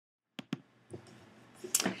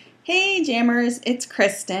Hey Jammers, it's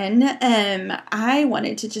Kristen. I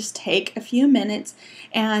wanted to just take a few minutes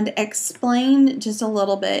and explain just a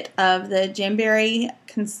little bit of the Jamberry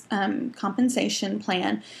compensation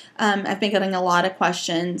plan. I've been getting a lot of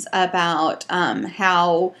questions about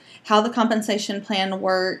how the compensation plan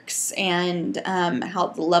works and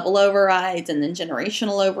how the level overrides and then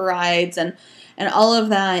generational overrides and all of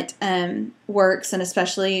that works, and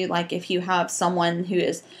especially like if you have someone who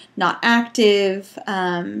is not active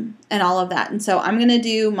and all of that. And so I'm going to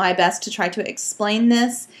do my best to try to explain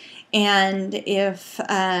this. And if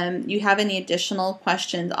you have any additional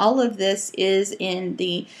questions, all of this is in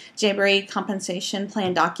the Jamberry compensation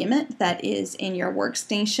plan document that is in your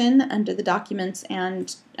workstation under the documents,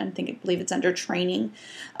 and I believe it's under training.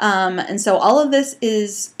 And so all of this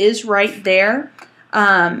is right there.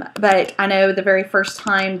 But I know the very first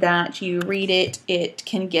time that you read it, it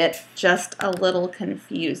can get just a little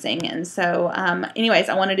confusing. And so, anyways,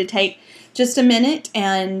 I wanted to take just a minute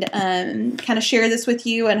and kind of share this with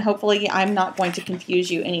you, and hopefully I'm not going to confuse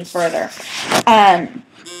you any further.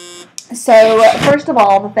 So first of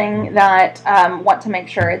all, the thing that I want to make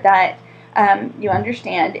sure that you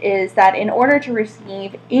understand is that in order to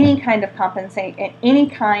receive any kind of compensation, any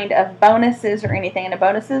kind of bonuses or anything, and the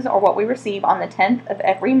bonuses are what we receive on the 10th of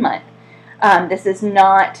every month. This is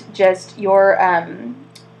not just your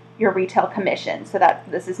retail commission, so that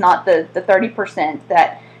this is not the 30%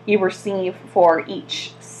 that you receive for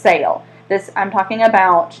each sale. I'm talking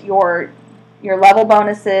about your level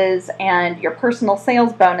bonuses and your personal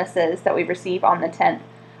sales bonuses that we receive on the 10th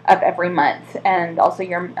of every month, and also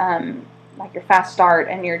your like your fast start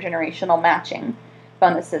and your generational matching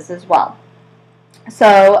bonuses as well.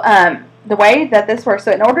 So the way that this works,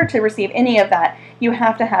 so in order to receive any of that, you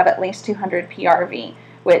have to have at least 200 PRV,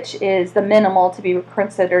 which is the minimal to be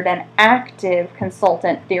considered an active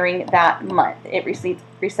consultant during that month. It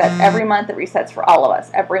resets every month. It resets for all of us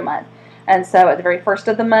every month. And so at the very first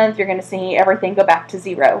of the month, you're going to see everything go back to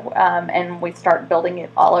zero, and we start building it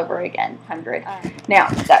all over again, 100. Now,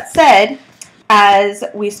 that said, as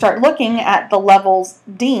we start looking at the levels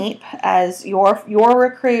deep, as your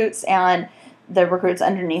recruits and the recruits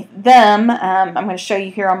underneath them, I'm going to show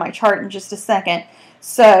you here on my chart in just a second.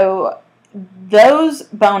 So those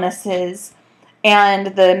bonuses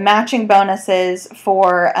and the matching bonuses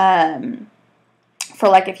for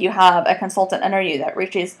like if you have a consultant under you that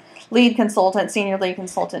reaches lead consultant, senior lead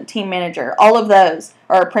consultant, team manager, all of those,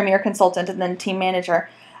 or premier consultant and then team manager,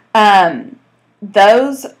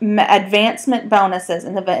 those advancement bonuses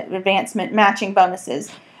and the advancement matching bonuses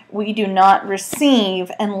we do not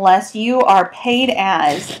receive unless you are paid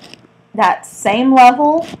as that same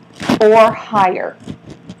level or higher.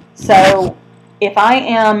 So if I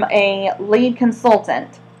am a lead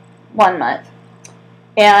consultant 1 month,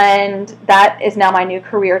 and that is now my new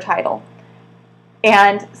career title,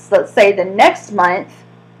 and so let's say the next month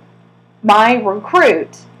my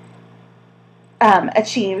recruit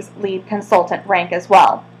achieves lead consultant rank as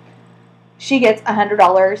well, she gets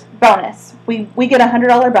 $100 bonus. We get a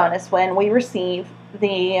 $100 bonus when we receive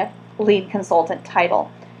the lead consultant title.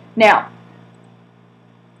 Now,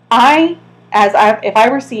 if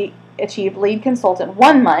I achieve lead consultant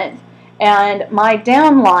 1 month and my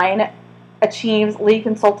downline achieves lead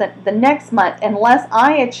consultant the next month, unless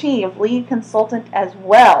I achieve lead consultant as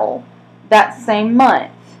well that same month,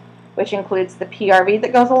 which includes the PRV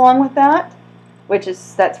that goes along with that,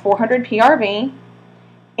 that's 400 PRV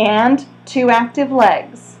and 2 active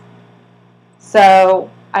legs. So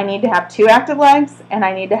I need to have 2 active legs and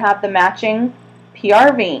I need to have the matching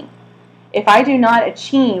PRV. If I do not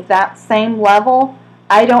achieve that same level,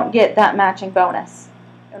 I don't get that matching bonus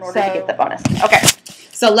in order to get the bonus. Okay,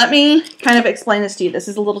 so let me kind of explain this to you. This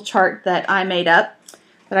is a little chart that I made up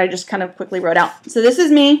that I just kind of quickly wrote out. So this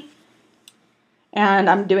is me, and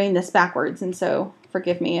I'm doing this backwards, and so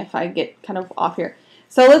forgive me if I get kind of off here.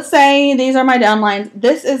 So let's say these are my downlines.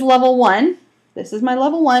 This is level 1. This is my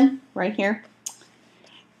level 1 right here.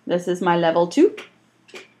 This is my level 2.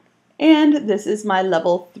 And this is my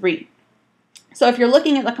level 3. So if you're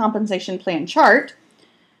looking at the compensation plan chart,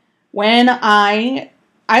 when I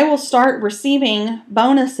will start receiving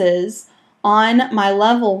bonuses on my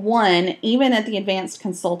level 1, even at the advanced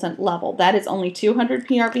consultant level. That is only 200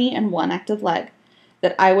 PRV and 1 active leg.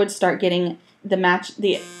 That I would start getting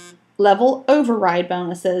the level override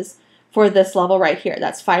bonuses for this level right here.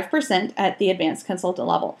 That's 5% at the advanced consultant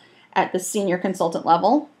level. At the senior consultant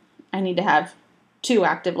level, I need to have 2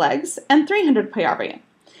 active legs and 300 PRV.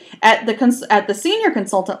 At the senior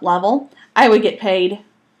consultant level, I would get paid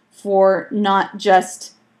for not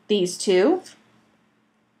just these 2,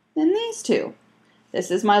 then these 2.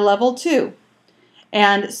 This is my level 2.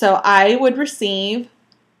 And so I would receive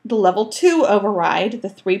the level 2 override, the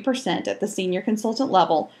 3% at the senior consultant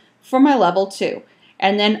level for my level 2.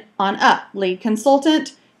 And then on up, lead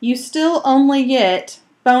consultant, you still only get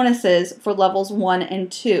bonuses for levels 1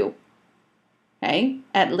 and 2. Okay,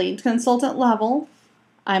 at lead consultant level,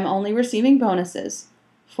 I'm only receiving bonuses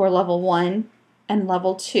for level 1 and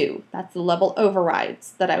level 2. That's the level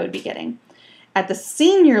overrides that I would be getting. At the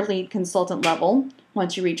senior lead consultant level,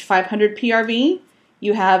 once you reach 500 PRV,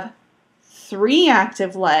 you have 3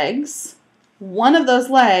 active legs. One of those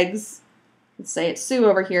legs, let's say it's Sue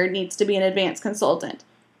over here, needs to be an advanced consultant.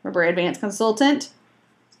 Remember, advanced consultant,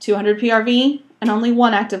 200 PRV, and only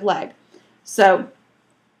 1 active leg. So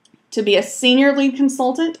to be a senior lead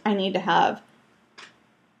consultant, I need to have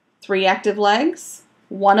 3 active legs.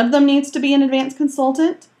 One of them needs to be an advanced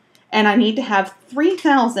consultant, and I need to have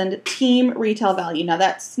 3,000 team retail value. Now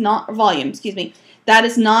that's not volume, excuse me. That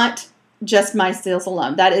is not just my sales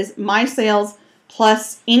alone. That is my sales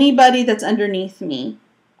plus anybody that's underneath me.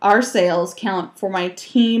 Our sales count for my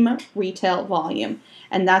team retail volume.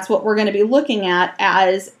 And that's what we're going to be looking at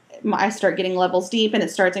as I start getting levels deep and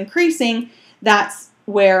it starts increasing. That's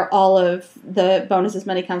where all of the bonuses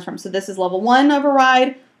money comes from. So this is level 1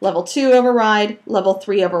 override, level 2 override, level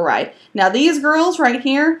 3 override. Now these girls right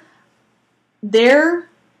here, they're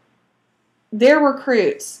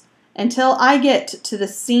recruits. Until I get to the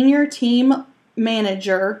senior team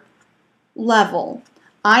manager level,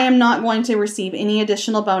 I am not going to receive any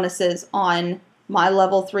additional bonuses on my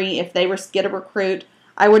level 3. If they get a recruit,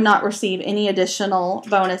 I would not receive any additional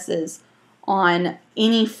bonuses on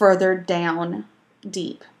any further down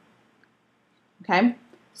deep. Okay,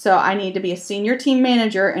 so I need to be a senior team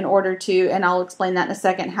manager in order to, and I'll explain that in a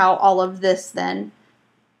second, how all of this then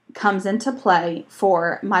comes into play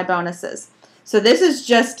for my bonuses. So this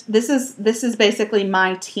is basically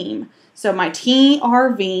my team. So my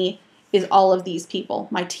TRV is all of these people.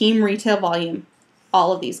 My team retail volume,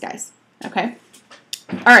 all of these guys. Okay.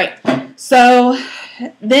 All right. So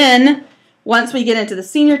then once we get into the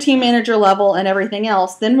senior team manager level and everything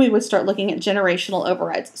else, then we would start looking at generational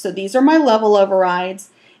overrides. So these are my level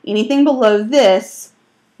overrides. Anything below this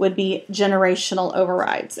would be generational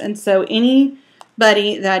overrides. And so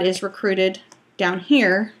anybody that is recruited down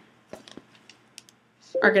here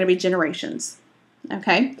are going to be generations.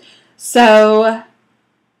 Okay, so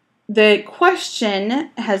the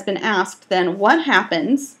question has been asked then, what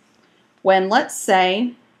happens when, let's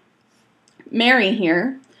say, Mary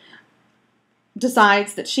here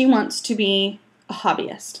decides that she wants to be a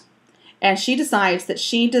hobbyist, and she decides that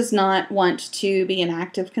she does not want to be an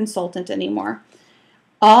active consultant anymore.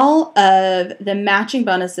 All of the matching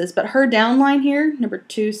bonuses, but her downline here, number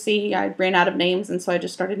 2C, I ran out of names and so I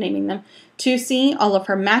just started naming them. 2C, all of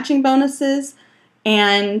her matching bonuses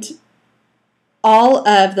and all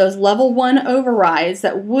of those level 1 overrides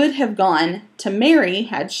that would have gone to Mary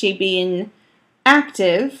had she been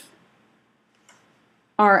active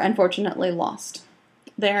are unfortunately lost.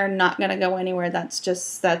 They're not going to go anywhere.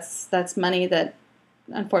 That's money that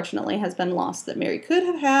unfortunately has been lost that Mary could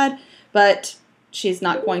have had, but she's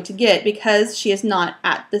not going to get because she is not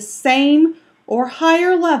at the same or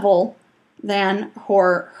higher level than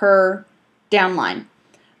her downline.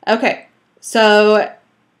 Okay, so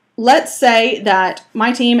let's say that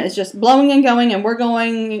my team is just blowing and going and we're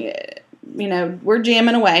going, we're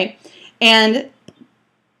jamming away. And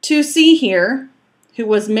 2C here, who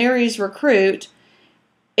was Mary's recruit,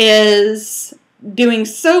 is doing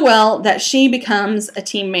so well that she becomes a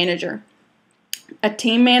team manager. A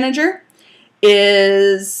team manager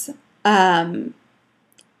is,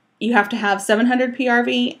 you have to have 700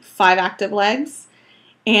 PRV, 5 active legs,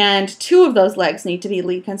 and 2 of those legs need to be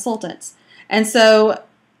lead consultants. And so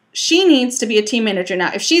she needs to be a team manager.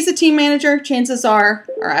 Now, if she's a team manager, chances are,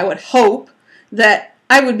 or I would hope, that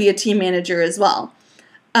I would be a team manager as well.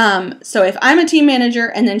 So if I'm a team manager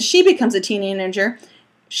and then she becomes a team manager,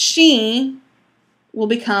 she will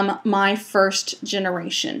become my first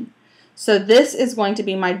generation. So this is going to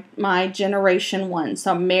be my generation 1.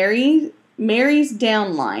 So Mary's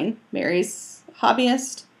downline, Mary's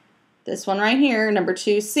hobbyist, this one right here, number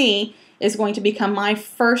 2C, is going to become my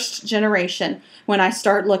first generation when I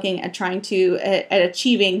start looking at trying to, at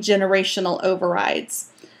achieving generational overrides.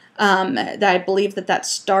 I believe that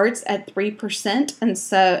starts at 3%, and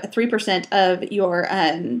so 3% of your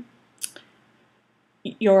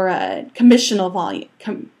commissional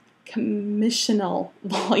volume. Commissional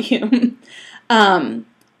volume.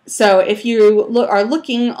 So if you are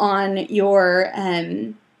looking on your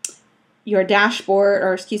dashboard,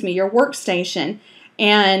 or excuse me, your workstation,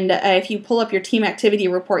 And if you pull up your team activity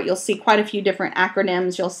report, you'll see quite a few different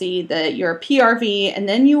acronyms. You'll see your PRV, and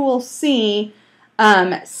then you will see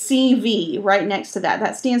CV right next to that.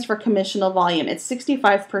 That stands for commissional volume. It's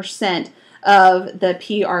 65% of the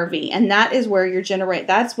PRV, and that is where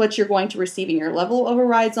that's what you're going to receiving your level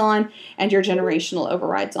overrides on and your generational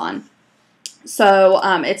overrides on. So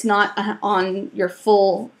it's not on the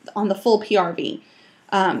full PRV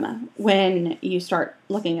when you start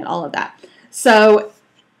looking at all of that. So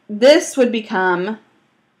this would become,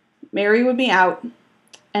 Mary would be out,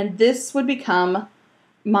 and this would become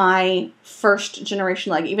my first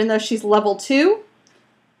generation leg. Even though she's level 2,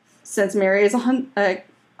 since Mary is a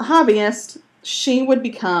hobbyist, she would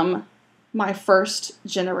become my first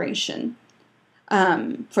generation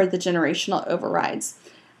for the generational overrides.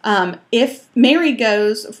 If Mary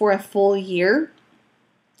goes for a full year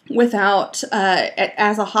without,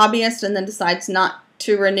 as a hobbyist, and then decides not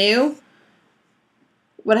to renew,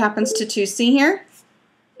 what happens to 2C here?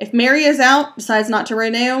 If Mary is out, decides not to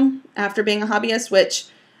renew after being a hobbyist, which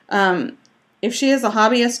if she is a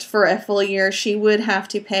hobbyist for a full year, she would have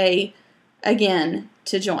to pay again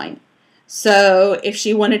to join. So if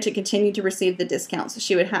she wanted to continue to receive the discounts,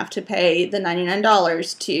 she would have to pay the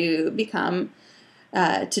 $99 to become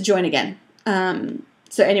to join again.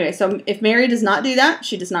 So anyway, so if Mary does not do that,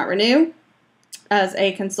 she does not renew as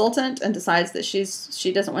a consultant and decides that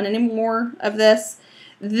she doesn't want any more of this,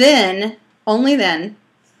 then, only then,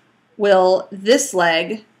 will this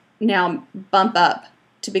leg now bump up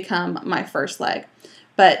to become my first leg.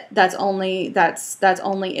 But that's only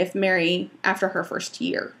if Mary, after her first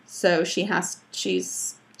year. So she's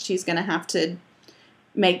going to have to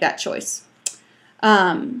make that choice.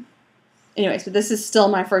 Anyway, so this is still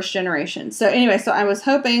my first generation. So anyway, so I was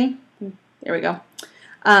hoping, there we go,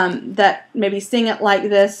 that maybe seeing it like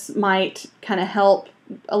this might kind of help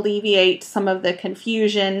alleviate some of the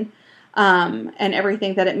confusion and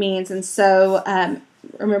everything that it means. And so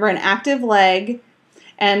remember, an active leg,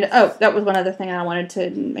 and oh, that was one other thing I wanted to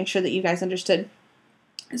make sure that you guys understood.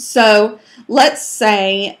 So let's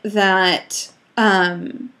say that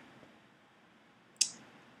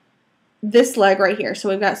this leg right here, so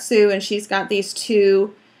we've got Sue, and she's got these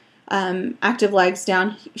two active legs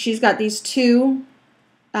down. She's got these two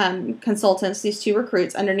consultants, these two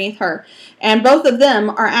recruits underneath her, and both of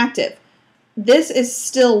them are active. This is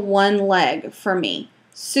still one leg for me.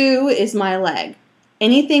 Sue is my leg.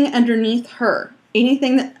 Anything underneath her,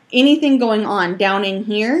 anything going on down in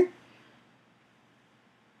here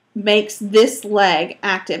makes this leg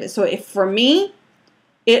active. So if for me,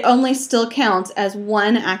 it only still counts as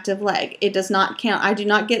one active leg. It does not count. I do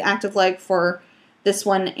not get active leg for this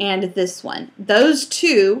one and this one. Those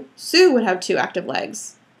two, Sue would have 2 active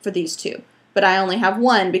legs for these two, but I only have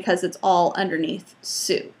 1 because it's all underneath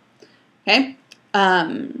Sue. Okay?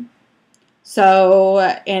 So,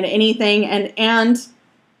 and anything,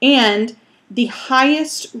 and the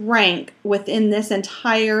highest rank within this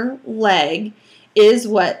entire leg is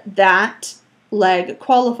what that leg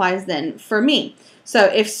qualifies then for me. So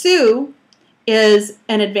if Sue is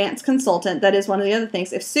an advanced consultant, that is one of the other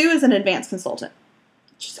things. If Sue is an advanced consultant,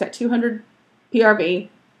 she's got 200 PRV,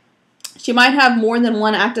 she might have more than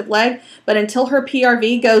 1 active leg, but until her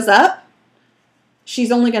PRV goes up,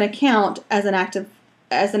 she's only going to count as an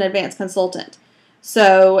advanced consultant.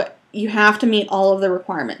 So you have to meet all of the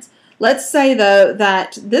requirements. Let's say, though,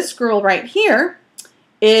 that this girl right here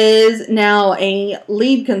is now a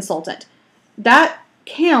lead consultant. That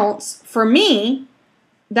counts for me.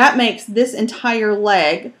 That makes this entire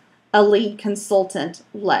leg a lead consultant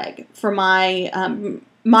leg for my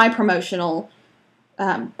my promotional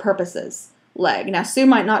purposes leg. Now, Sue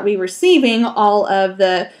might not be receiving all of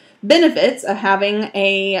the benefits of having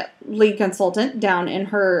a lead consultant down in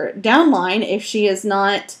her downline if she is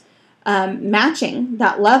not matching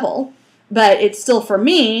that level, but it's still for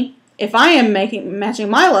me. If I am matching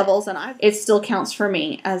my levels, and it still counts for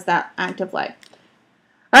me as that active leg.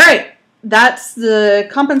 All right, that's the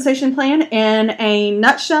compensation plan in a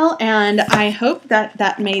nutshell, and I hope that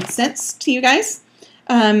that made sense to you guys.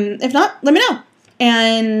 If not, let me know,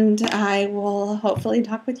 and I will hopefully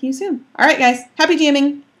talk with you soon. All right, guys, happy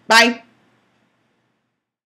jamming. Bye.